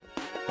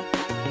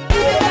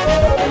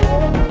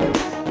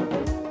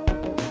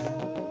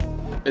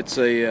It's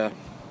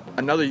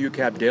another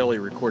UCAP Daily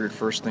recorded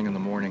first thing in the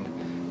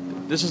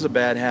morning. This is a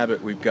bad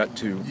habit we've got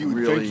to You would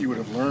really think you would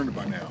have learned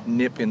by now.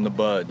 nip in the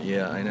bud.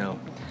 Yeah, I know.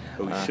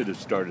 But we should have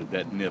started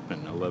that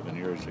nipping 11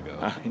 years ago.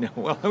 I know.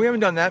 Well, we haven't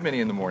done that many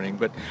in the morning,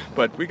 but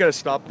we got to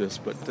stop this.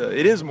 But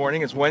it is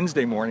morning. It's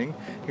Wednesday morning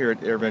here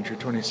at AirVenture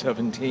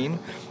 2017.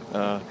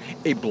 A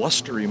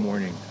blustery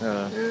morning.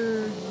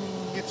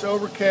 It's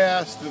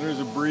overcast and there's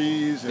a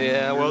breeze. And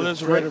Yeah, well, there's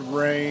there's a threat of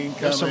rain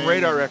coming. There's some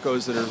radar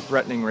echoes that are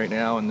threatening right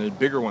now, and the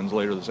bigger ones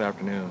later this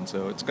afternoon.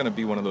 So it's going to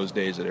be one of those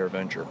days at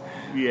AirVenture.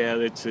 Yeah,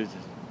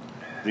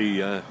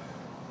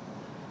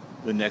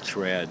 the next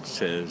rad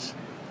says,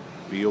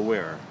 "Be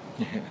aware."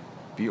 Yeah,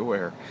 be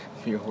aware.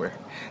 Be aware.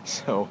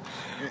 So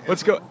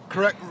let's go.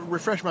 Correct.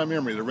 Refresh my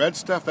memory. The red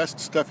stuff, that's the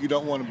stuff you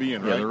don't want to be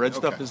in, right? Yeah, the red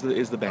stuff Okay.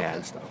 is the bad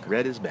Okay. stuff.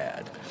 Red is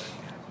bad.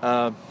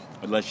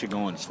 Unless you're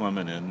going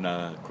swimming in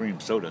cream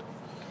soda.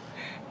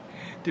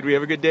 Did we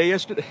have a good day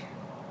yesterday?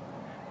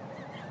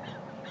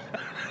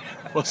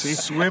 Well, see,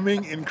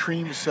 Swimming in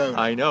cream soda.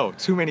 I know.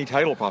 Too many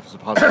title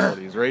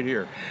possibilities right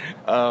here.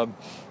 How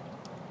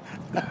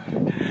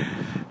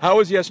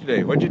was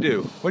yesterday? What'd you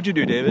do? What'd you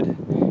do, David?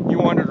 You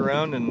wandered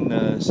around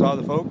and saw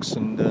the folks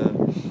and...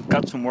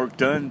 Got some work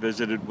done,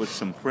 visited with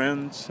some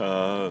friends,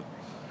 got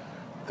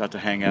to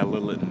hang out a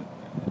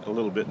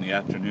little bit in the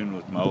afternoon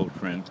with my old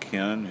friend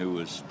Ken, who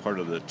was part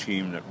of the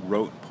team that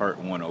wrote Part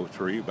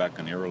 103 back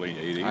in the early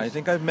 80s. I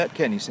think I've met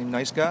Ken. He seemed a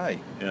nice guy.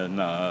 And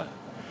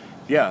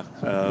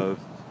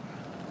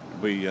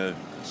we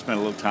spent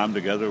a little time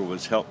together.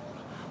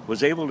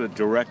 Was able to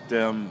direct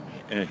him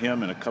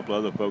and a couple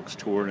other folks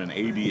toward an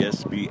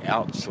ADS-B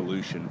out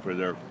solution for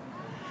their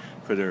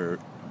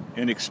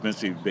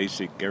inexpensive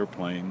basic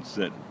airplanes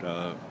that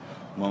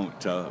won't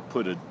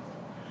put a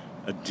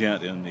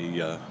dent in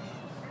the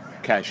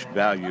cash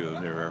value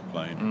of their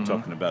airplane. Mm-hmm.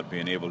 Talking about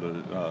being able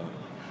to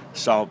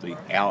solve the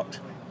out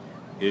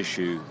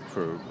issue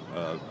for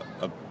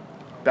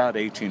about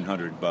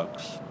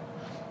 $1,800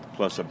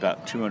 plus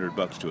about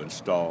 $200 to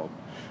install.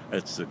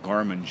 It's the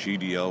Garmin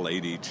GDL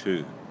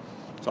 82.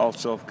 It's all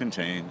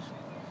self-contained.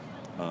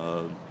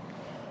 Got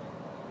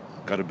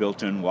a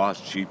built-in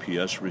WASP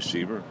GPS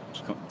receiver.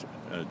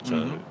 It's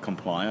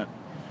compliant.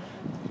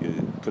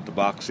 You put the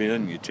box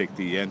in, you take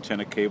the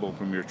antenna cable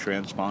from your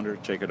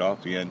transponder, take it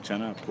off the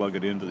antenna, plug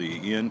it into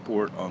the in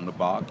port on the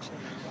box,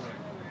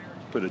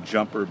 put a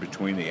jumper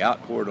between the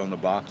out port on the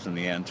box and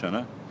the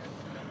antenna,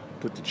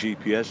 put the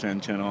GPS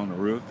antenna on the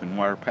roof, and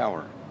wire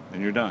power,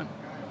 and you're done.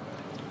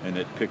 And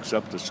it picks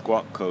up the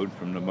squawk code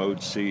from the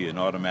mode C and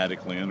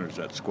automatically enters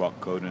that squawk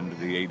code into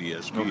the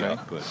ADS-B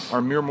output.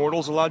 Are mere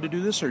mortals allowed to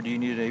do this, or do you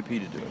need an AP to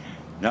do it?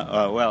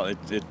 No, well,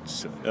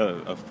 it's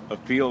a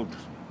field.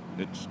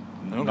 It's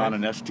not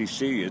an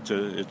STC. It's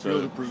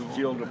Field a approval.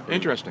 field approval.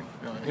 Interesting.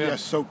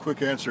 Yes, so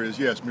quick answer is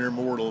yes, mere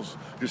mortals,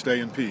 just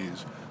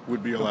A&Ps,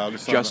 would be allowed to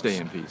sign, Just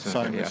A&Ps.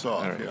 sign Okay, this yeah.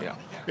 off. All right, yeah. yeah.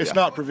 It's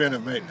not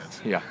preventive maintenance.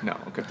 Yeah, no,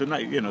 okay.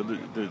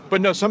 The But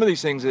no, some of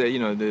these things,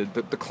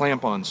 the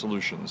clamp-on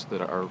solutions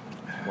that are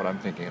what I'm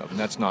thinking of, and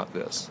that's not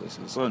this. This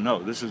is... Well, no,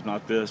 this is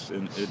not this,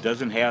 and it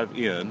doesn't have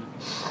in,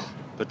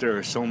 but there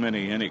are so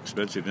many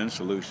inexpensive in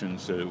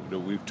solutions that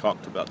we've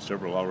talked about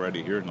several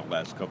already here in the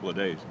last couple of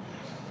days.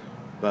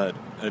 But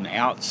an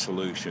out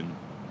solution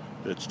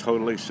that's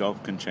totally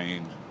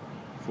self-contained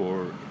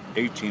for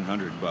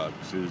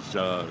 $1,800 is,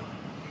 I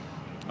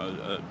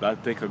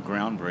think, a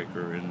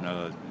groundbreaker, and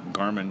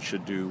Garmin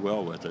should do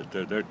well with it.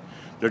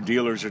 Their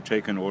dealers are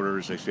taking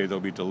orders. They say they'll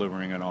be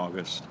delivering in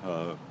August.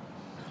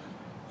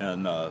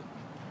 And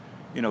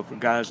for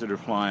guys that are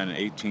flying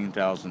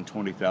 $18,000,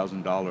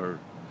 $20,000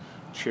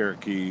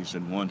 Cherokees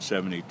and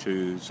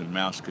 172s and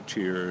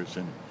Mouseketeers,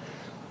 and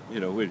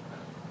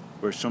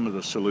where some of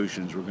the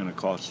solutions were going to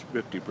cost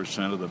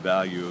 50% of the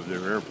value of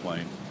their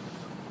airplane.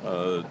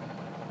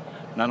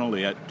 Not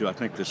only do I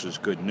think this is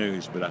good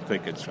news, but I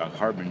think it's a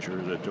harbinger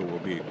that there will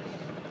be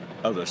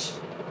other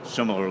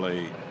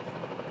similarly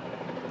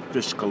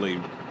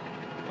fiscally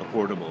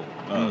affordable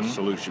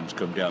solutions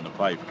come down the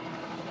pipe.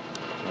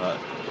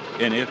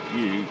 And if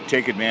you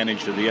take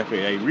advantage of the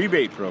FAA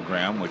rebate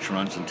program, which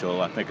runs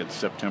until I think it's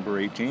September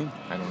 18,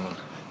 I don't know.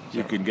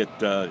 you can get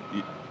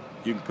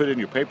you can put in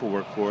your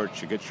paperwork for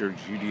it. You get your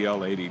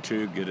GDL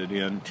 82, get it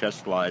in,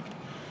 test flight,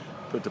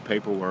 put the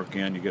paperwork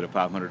in, you get a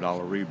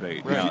 $500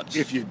 rebate. Right. Now,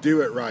 If you do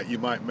it right, you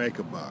might make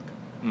a buck.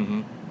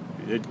 and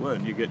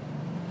you get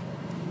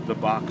the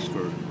box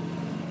for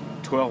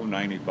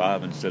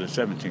 $12.95 instead of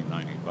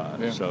 $17.95.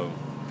 Yeah. So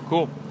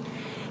Cool.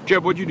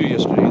 Jeb, what'd you do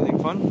yesterday? Anything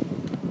fun?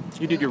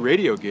 You did your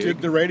radio gig.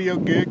 Did the radio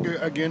gig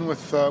again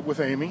with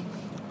Amy.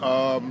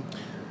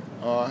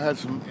 Had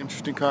some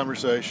interesting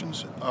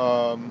conversations.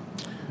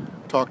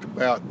 Talked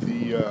about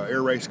the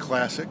Air Race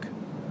Classic.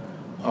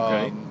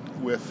 Okay.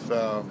 With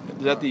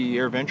Is that the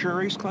AirVenture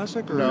Race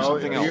Classic or no,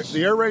 something else?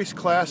 the Air Race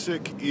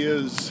Classic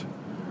is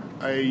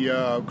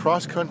a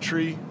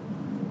cross-country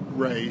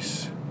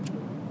race.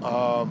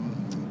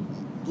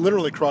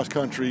 Literally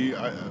cross-country.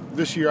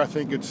 This year, I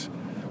think it's.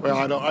 Well,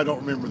 I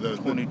don't remember the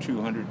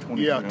 2,200, 2,500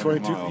 yeah,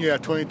 22, miles. yeah,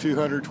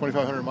 2,200,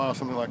 2,500 miles,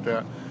 something like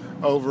that.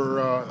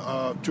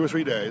 over 2 or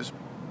 3 days.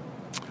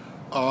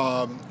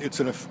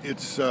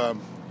 It's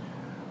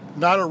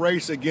not a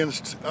race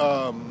against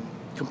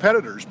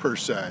competitors per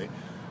se,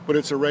 but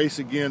it's a race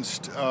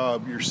against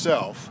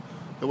yourself.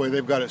 The way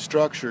they've got it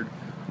structured,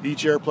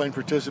 each airplane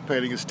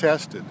participating is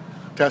test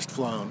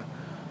flown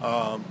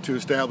to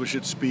establish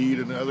its speed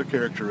and other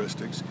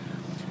characteristics.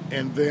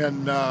 And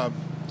then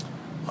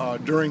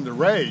during the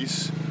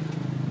race,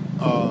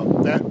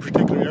 that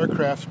particular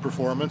aircraft's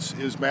performance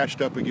is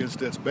matched up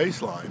against its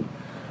baseline.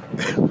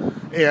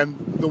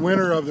 And the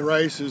winner of the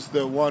race is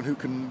the one who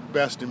can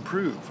best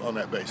improve on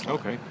that baseline.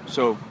 Okay,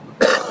 so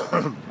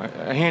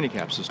a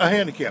handicap system. A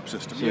handicap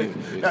system. So,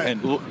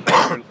 And you're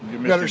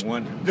missing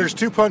one. There's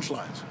 2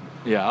 punchlines.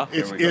 Yeah.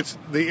 It's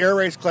the Air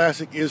Race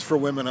Classic is for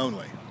women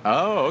only.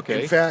 Oh,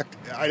 okay. In fact,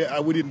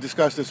 we didn't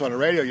discuss this on the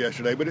radio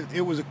yesterday, but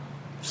it was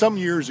some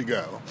years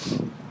ago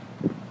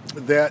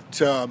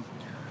that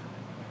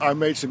I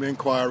made some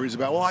inquiries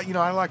about. Well,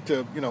 I like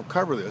to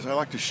cover this. I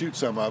like to shoot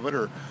some of it,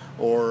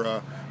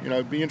 or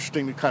it'd be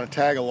interesting to kind of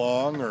tag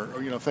along,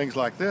 or things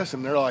like this.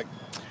 And they're like,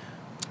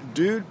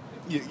 dude,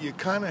 you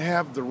kind of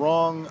have the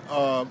wrong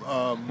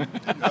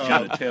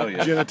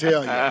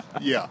genitalia.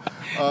 Yeah.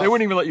 They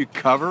wouldn't even let you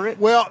cover it?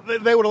 Well,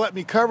 they would have let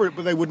me cover it,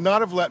 but they would not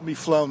have let me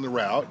flown the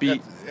route,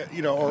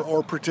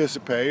 or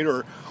participate,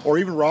 or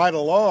even ride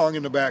along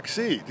in the back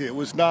seat. It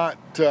was not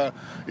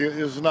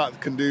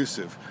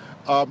conducive.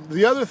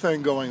 The other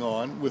thing going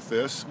on with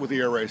the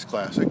Air Race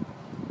Classic,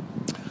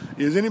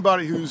 is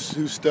anybody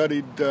who's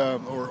studied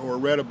or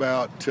read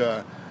about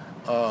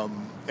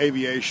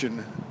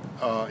aviation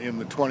in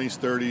the 20s,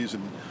 30s,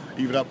 and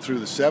even up through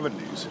the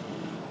 70s,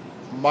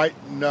 might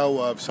know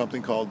of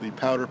something called the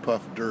Powder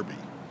Puff Derby.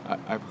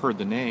 I've heard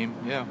the name,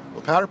 yeah.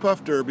 The Powder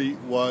Puff Derby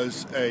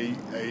was a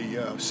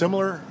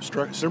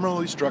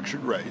similarly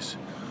structured race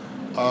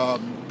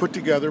put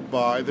together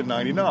by the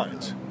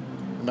 99s.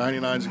 The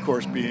 99s, of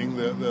course, being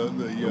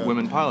the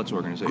Women Pilots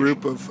Organization.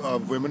 Group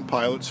of women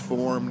pilots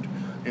formed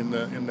in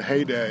the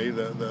heyday,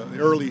 the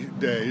early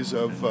days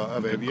of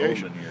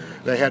aviation.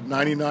 They had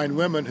 99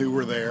 women who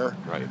were there,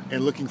 right,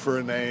 and looking for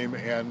a name,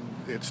 and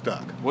it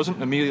stuck. Wasn't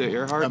Amelia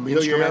Earhart?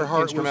 Amelia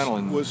Earhart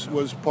instrumental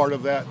was part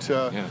of that,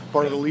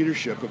 part of the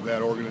leadership of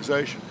that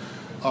organization.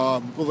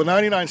 Well, the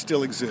 99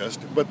 still exist,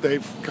 but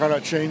they've kind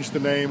of changed the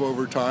name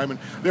over time.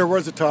 And there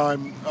was a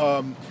time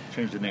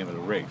Changed the name of the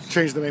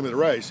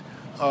race.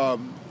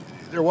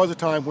 There was a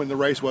time when the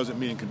race wasn't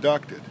being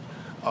conducted.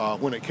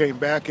 When it came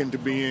back into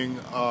being,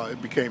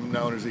 it became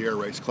known as the Air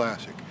Race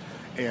Classic.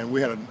 And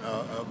we had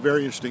a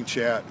very interesting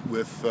chat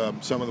with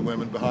some of the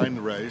women behind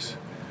the race,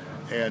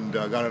 and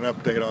got an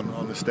update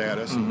on the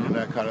status and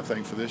that kind of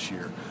thing for this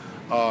year.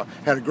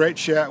 Had a great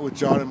chat with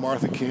John and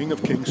Martha King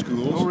of King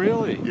Schools. Oh,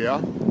 really?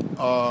 Yeah.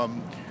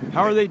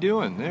 How are they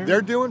doing?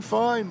 They're doing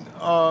fine.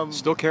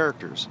 Still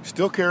characters.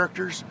 Still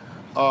characters.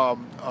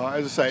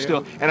 As I say,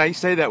 still, and I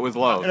say that with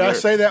love. And I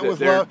say that with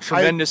they're love.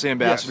 Tremendous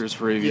ambassadors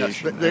for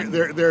aviation.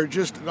 Yes, they're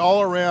just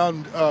all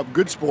around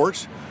good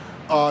sports.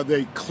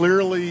 They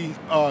clearly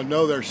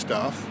know their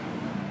stuff.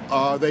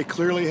 They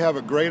clearly have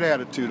a great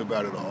attitude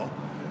about it all.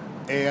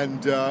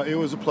 And it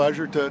was a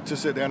pleasure to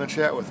sit down and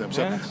chat with them.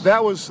 So yes.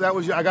 that was.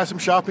 I got some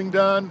shopping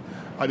done.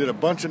 I did a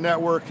bunch of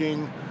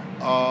networking.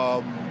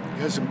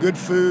 Had some good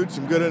food,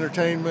 some good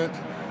entertainment.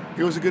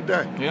 It was a good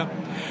day. Yeah.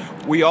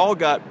 We all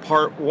got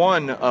part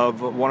one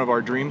of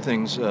our dream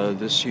things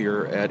this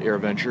year at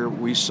AirVenture.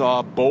 We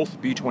saw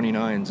both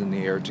B-29s in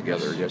the air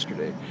together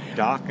yesterday.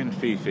 Doc and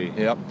Fifi.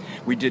 Yep.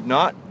 We did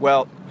not,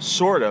 well,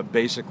 sort of,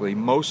 basically,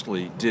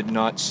 mostly did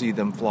not see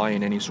them fly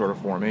in any sort of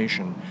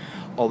formation.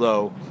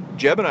 Although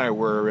Jeb and I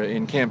were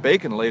in Camp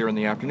Bacon later in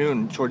the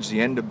afternoon towards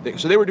the end of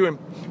so they were doing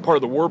part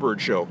of the Warbird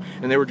show,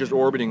 and they were just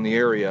orbiting the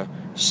area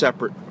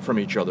separate from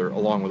each other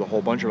along with a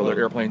whole bunch of other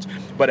airplanes.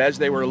 But as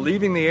they were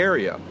leaving the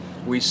area,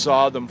 we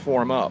saw them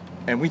form up,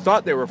 and we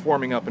thought they were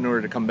forming up in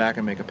order to come back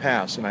and make a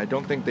pass, and I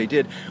don't think they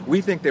did.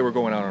 We think they were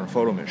going out on a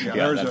photo mission.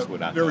 Yeah,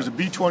 there was a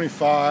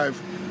B-25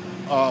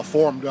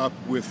 formed up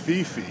with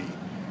Fifi,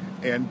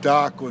 and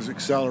Doc was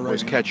accelerating,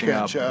 was catching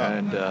up,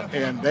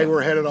 and they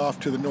were headed off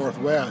to the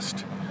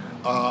northwest.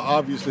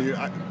 Obviously,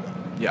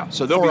 yeah.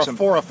 So there'll be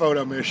for a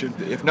photo mission.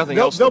 If nothing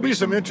else, there'll be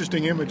some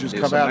interesting images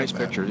come out. Nice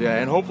pictures, yeah.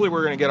 And hopefully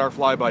we're going to get our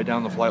flyby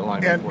down the flight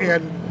line.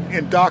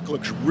 And Doc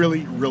looks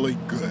really, really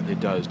good. It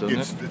does, doesn't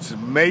it? It's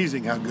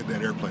amazing how good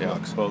that airplane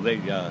looks. Well,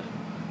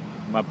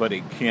 my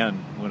buddy Ken,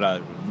 when I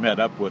met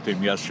up with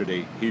him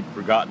yesterday, he'd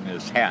forgotten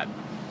his hat.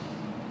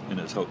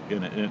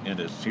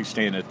 He's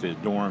staying at the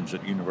dorms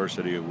at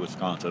University of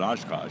Wisconsin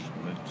Oshkosh.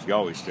 He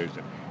always stays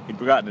there. He'd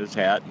forgotten his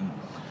hat, and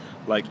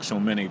like so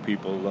many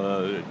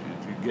people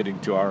getting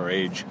to our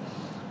age,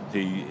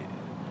 he's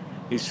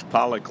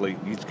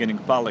getting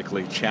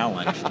follically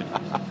challenged.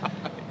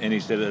 And he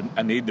said,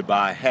 I need to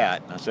buy a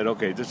hat. And I said,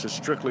 okay, this is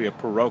strictly a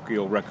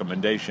parochial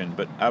recommendation,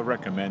 but I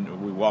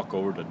recommend we walk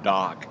over to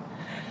Doc.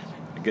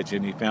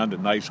 And he found a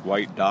nice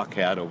white Doc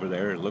hat over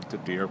there and looked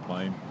at the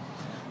airplane.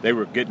 They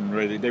were getting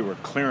ready, they were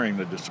clearing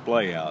the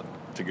display out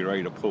to get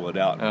ready to pull it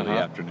out for the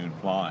afternoon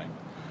flying.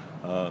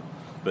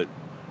 But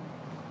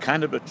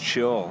kind of a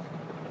chill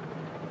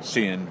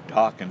seeing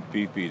Doc and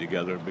Fifi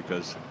together,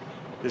 because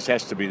this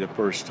has to be the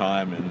first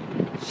time in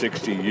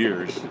 60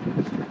 years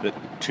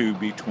that two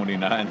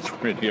B-29s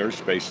were in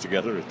airspace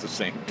together at the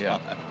same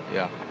time.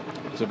 Yeah.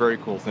 It's a very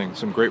cool thing.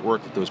 Some great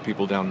work with those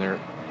people down there.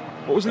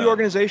 What was the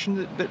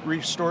organization that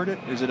restored it?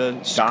 Is it a...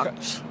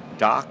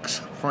 Doc's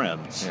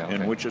Friends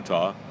in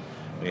Wichita.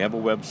 They have a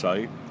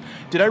website.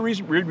 Did I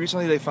read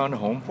recently they found a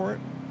home for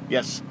it?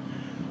 Yes.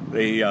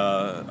 They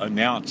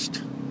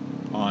announced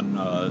on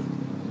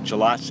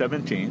July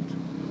 17th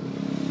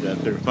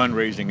that their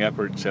fundraising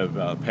efforts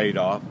have paid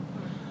off.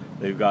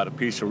 They've got a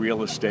piece of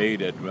real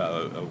estate at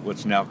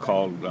what's now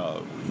called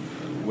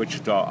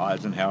Wichita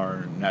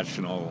Eisenhower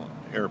National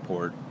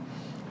Airport.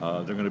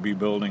 They're going to be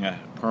building a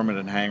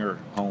permanent hangar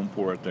home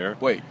for it there.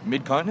 Wait,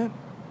 Mid-Continent?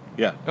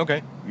 Yeah.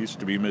 Okay.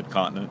 Used to be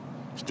Mid-Continent.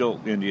 Still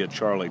India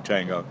Charlie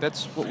Tango.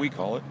 That's what we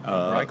call it.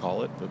 Or I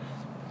call it. But...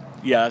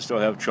 Yeah, I still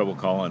have trouble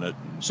calling it.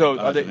 So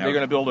are they're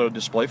going to build a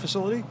display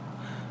facility?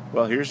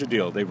 Well, here's the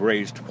deal. They've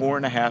raised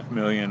 $4.5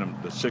 million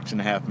of the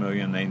 $6.5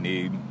 million they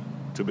need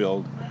to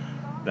build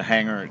the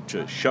hangar,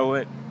 to show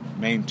it,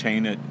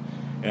 maintain it,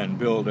 and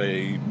build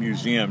a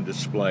museum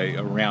display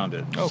around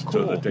it. Oh, cool.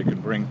 So that they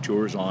can bring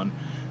tours on.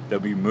 They'll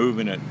be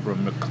moving it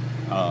from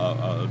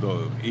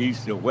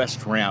the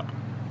west ramp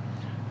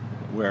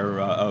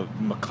of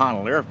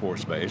McConnell Air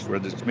Force Base,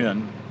 where it's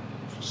been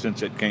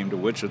since it came to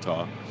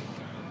Wichita,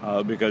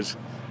 because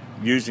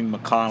using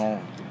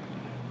McConnell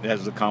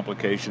has the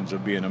complications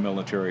of being a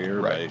military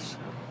air base.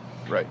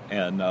 Right.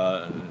 And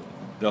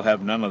they'll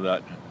have none of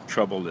that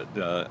trouble at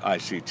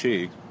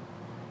ICT.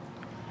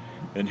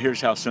 And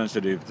here's how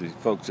sensitive the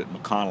folks at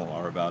McConnell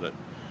are about it.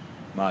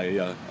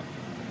 My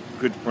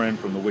good friend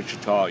from the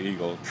Wichita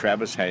Eagle,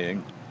 Travis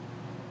Haying,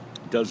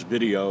 does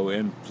video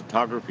and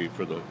photography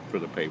for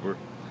the paper.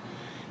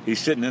 He's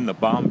sitting in the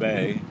bomb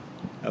bay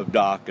of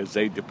Doc as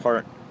they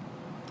depart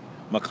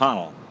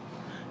McConnell,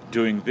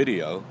 doing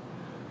video,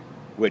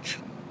 which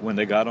when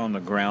they got on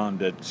the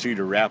ground at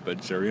Cedar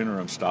Rapids, their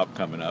interim stop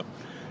coming up,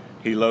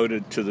 he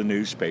loaded to the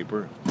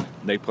newspaper.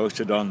 They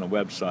posted on the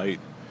website,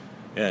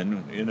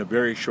 and in a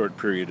very short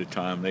period of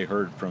time, they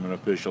heard from an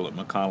official at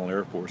McConnell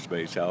Air Force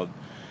Base how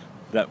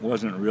that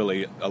wasn't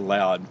really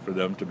allowed for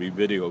them to be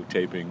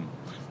videotaping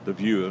the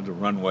view of the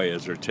runway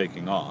as they're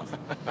taking off.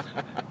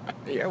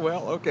 Yeah,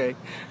 well, okay.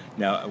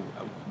 Now,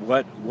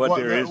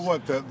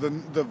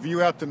 the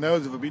view out the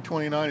nose of a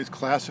B-29 is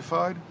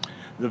classified?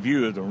 The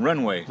view of the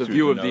runway. The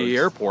view of the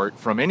airport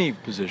from any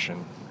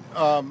position.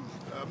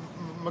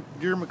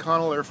 Dear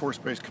McConnell Air Force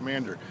Base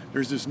Commander,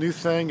 there's this new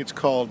thing. It's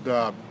called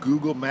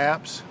Google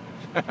Maps.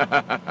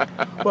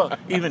 Well,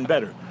 even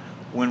better.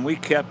 When we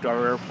kept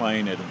our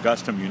airplane at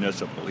Augusta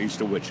Municipal, east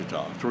of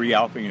Wichita, 3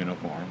 Alpha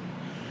uniform,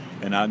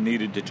 and I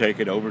needed to take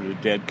it over to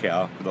Dead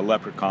Cow for the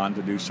Leprechaun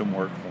to do some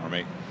work for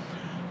me,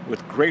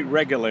 with great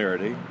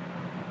regularity,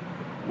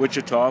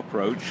 Wichita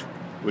Approach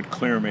would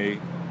clear me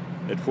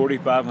at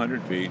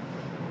 4,500 feet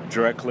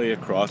directly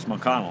across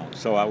McConnell.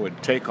 So I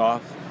would take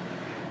off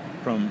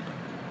from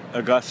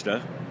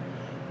Augusta,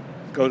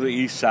 go to the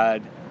east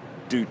side,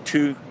 do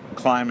 2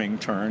 climbing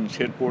turns,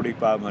 hit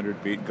 4,500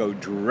 feet, go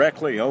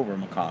directly over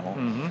McConnell,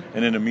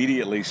 and then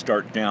immediately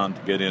start down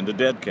to get into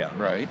Dead Cow.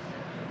 Right.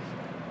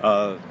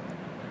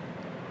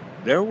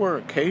 There were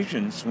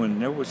occasions when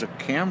there was a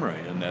camera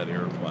in that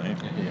airplane.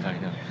 Yeah, I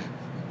know.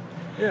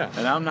 Yeah.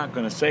 And I'm not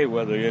going to say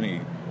whether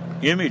any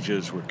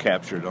images were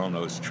captured on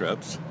those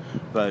trips,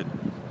 but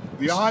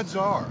the odds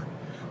are.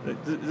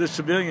 The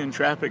civilian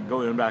traffic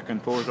going back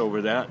and forth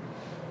over that,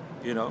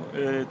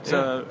 it's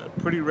a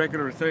pretty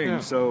regular thing. Yeah.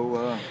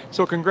 So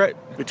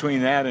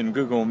between that and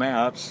Google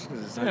Maps,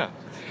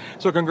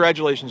 So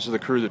congratulations to the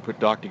crew that put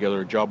Doc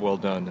together. A job well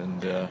done,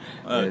 and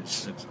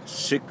it's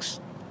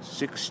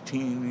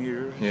 16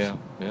 years. Yeah.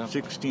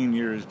 16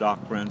 years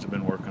Doc Friends have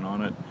been working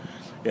on it.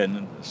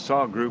 And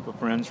saw a group of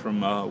friends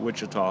from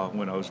Wichita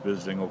when I was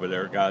visiting over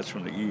there, guys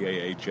from the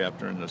EAA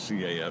chapter and the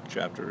CAF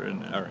chapter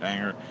in our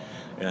hangar.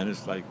 And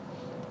it's like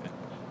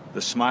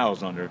the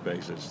smiles on their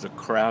faces, the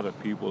crowd of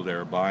people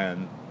there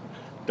buying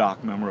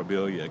Doc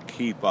memorabilia,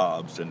 key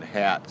fobs and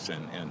hats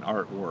and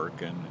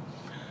artwork. And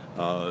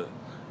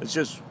it's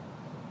just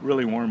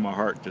really warmed my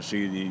heart to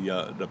see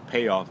the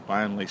payoff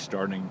finally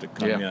starting to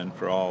come in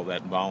for all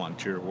that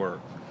volunteer work.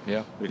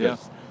 Yeah.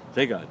 Because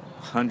they got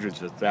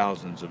hundreds of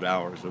thousands of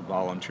hours of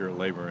volunteer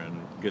labor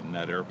in getting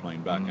that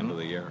airplane back into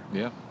the air.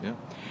 Yeah.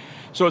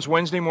 So it's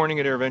Wednesday morning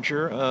at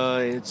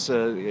AirVenture. It's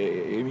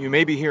you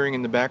may be hearing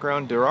in the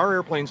background, there are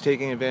airplanes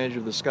taking advantage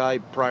of the sky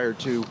prior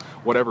to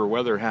whatever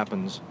weather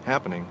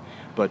happening.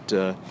 But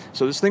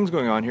so this thing's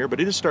going on here, but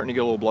it is starting to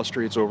get a little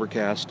blustery. It's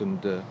overcast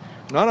and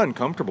not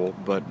uncomfortable,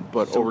 but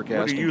So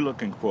overcast. what are you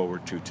looking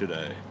forward to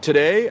today?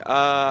 Today,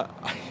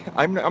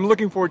 I'm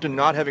looking forward to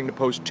not having to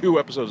post 2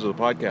 episodes of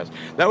the podcast.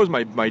 That was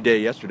my day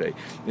yesterday.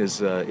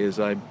 Is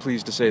I'm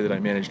pleased to say that I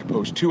managed to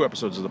post 2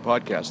 episodes of the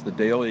podcast, the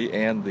daily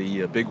and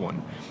the big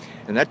one,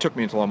 and that took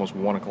me until almost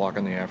 1 o'clock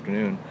in the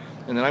afternoon.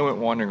 And then I went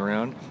wandering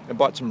around. I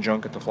bought some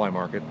junk at the fly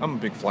market. I'm a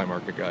big fly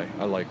market guy.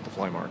 I like the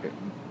fly market.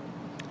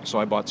 So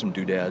I bought some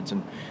doodads,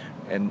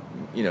 and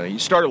you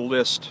start a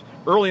list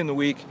early in the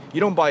week. You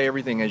don't buy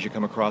everything as you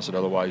come across it,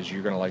 otherwise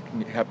you're going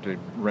to have to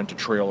rent a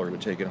trailer to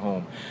take it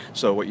home.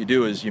 So what you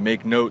do is you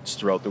make notes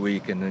throughout the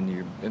week, and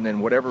then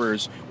whatever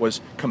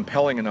was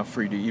compelling enough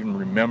for you to even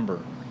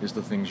remember is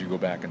the things you go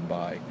back and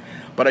buy.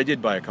 But I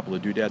did buy a couple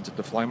of doodads at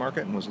the fly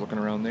market and was looking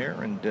around there,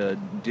 and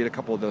did a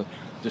couple of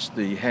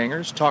the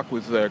hangers. Talked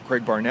with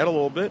Craig Barnett a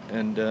little bit,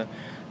 and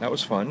that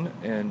was fun.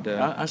 And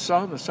I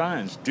saw the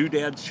signs,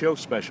 Doodads Show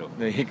Special.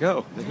 There you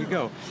go.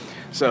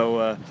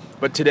 So,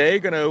 but today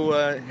going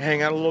to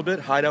hang out a little bit,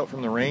 hide out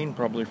from the rain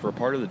probably for a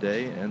part of the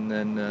day, and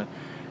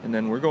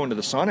then we're going to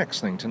the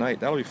Sonics thing tonight.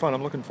 That'll be fun.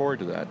 I'm looking forward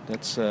to that.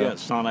 That's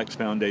Sonics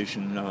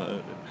Foundation,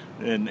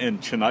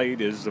 and tonight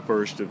is the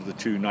first of the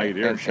 2 night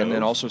air shows. And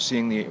then also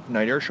seeing the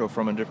night air show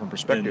from a different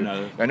perspective.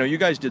 I know you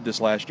guys did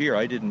this last year.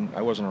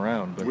 I wasn't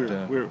around, but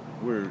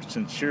we're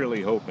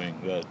sincerely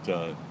hoping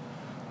that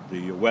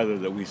the weather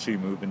that we see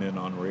moving in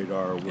on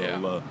radar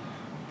will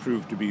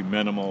prove to be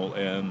minimal,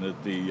 and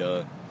that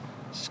the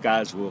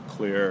skies will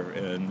clear,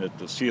 and that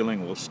the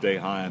ceiling will stay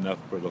high enough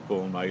for the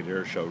full night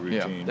air show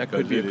routine. Yeah, that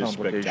could be a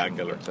complication.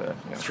 spectacular.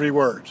 But, 3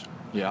 words.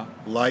 Yeah.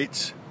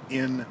 Lights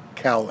in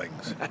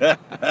Cowlings. All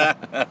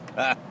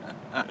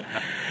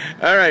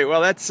right,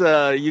 well, that's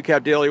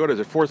UCAP Daily. What is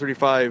it,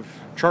 435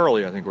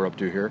 Charlie, I think we're up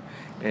to here.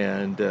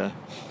 And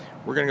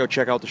we're going to go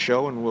check out the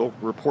show, and we'll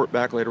report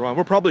back later on.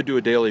 We'll probably do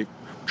a daily,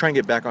 try and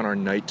get back on our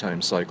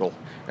nighttime cycle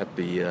at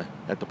the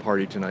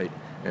party tonight.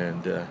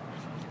 And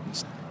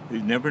you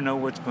never know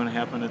what's going to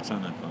happen at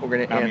Sun and Fun. We're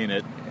going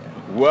to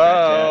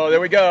Whoa, there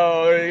we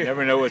go. You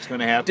never know what's going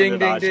to happen Ding,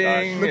 at ding,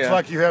 Oshkosh. ding. Looks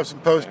like you have some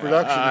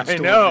post-production. I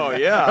know,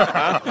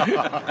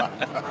 yeah.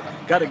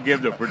 Got to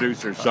give the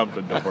producer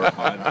something to work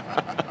on.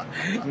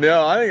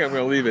 No, I think I'm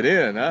going to leave it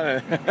in.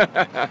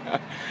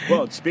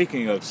 Well,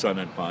 speaking of Sun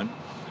and Fun,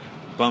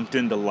 bumped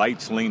into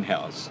Lights Lean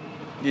House.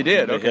 You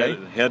did, The okay.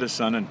 head of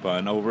Sun and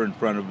Fun over in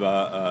front of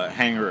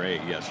Hangar A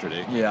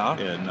yesterday. Yeah.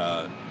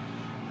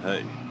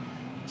 And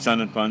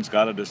Sun and Fun's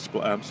got a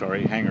display. I'm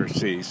sorry, Hangar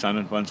C. Sun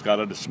and Fun's got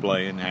a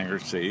display in Hangar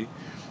C,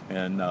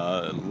 and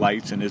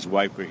Lights and his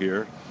wife were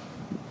here,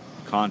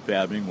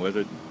 confabbing with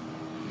it,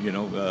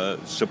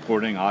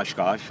 supporting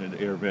Oshkosh and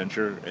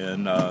AirVenture,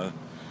 and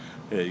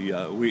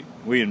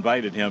we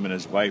invited him and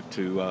his wife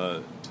to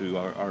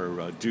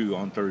our do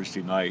on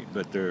Thursday night,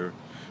 but they're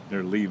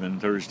leaving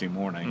Thursday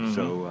morning.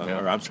 Mm-hmm.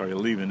 Or I'm sorry,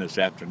 leaving this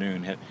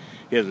afternoon.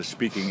 He has a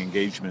speaking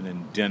engagement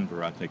in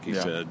Denver, I think he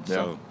said. Yeah.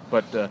 So,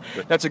 but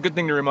that's a good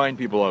thing to remind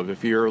people of.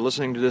 If you're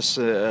listening to this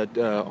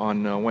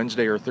on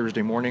Wednesday or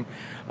Thursday morning,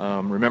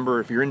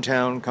 remember, if you're in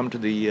town, come to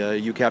the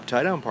UCAP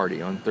tie-down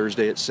party on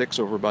Thursday at 6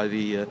 over by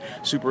the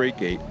Super 8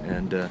 gate,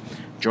 and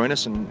join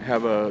us and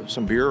have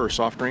some beer or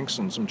soft drinks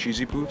and some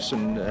cheesy poofs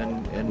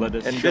and let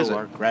us show visit.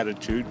 our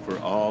gratitude for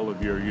all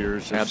of your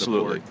years of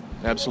support.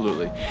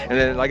 Absolutely. And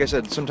then, like I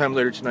said, sometime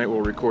later tonight we'll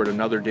record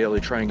another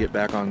daily, try and get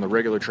back on the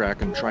regular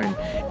track and try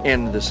and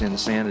end this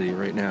insanity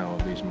right now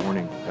of these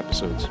morning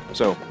episodes.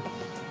 So, is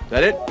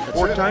that it? That's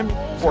Fork it. time?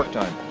 Fork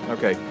time.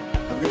 Okay.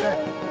 Have a good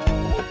day.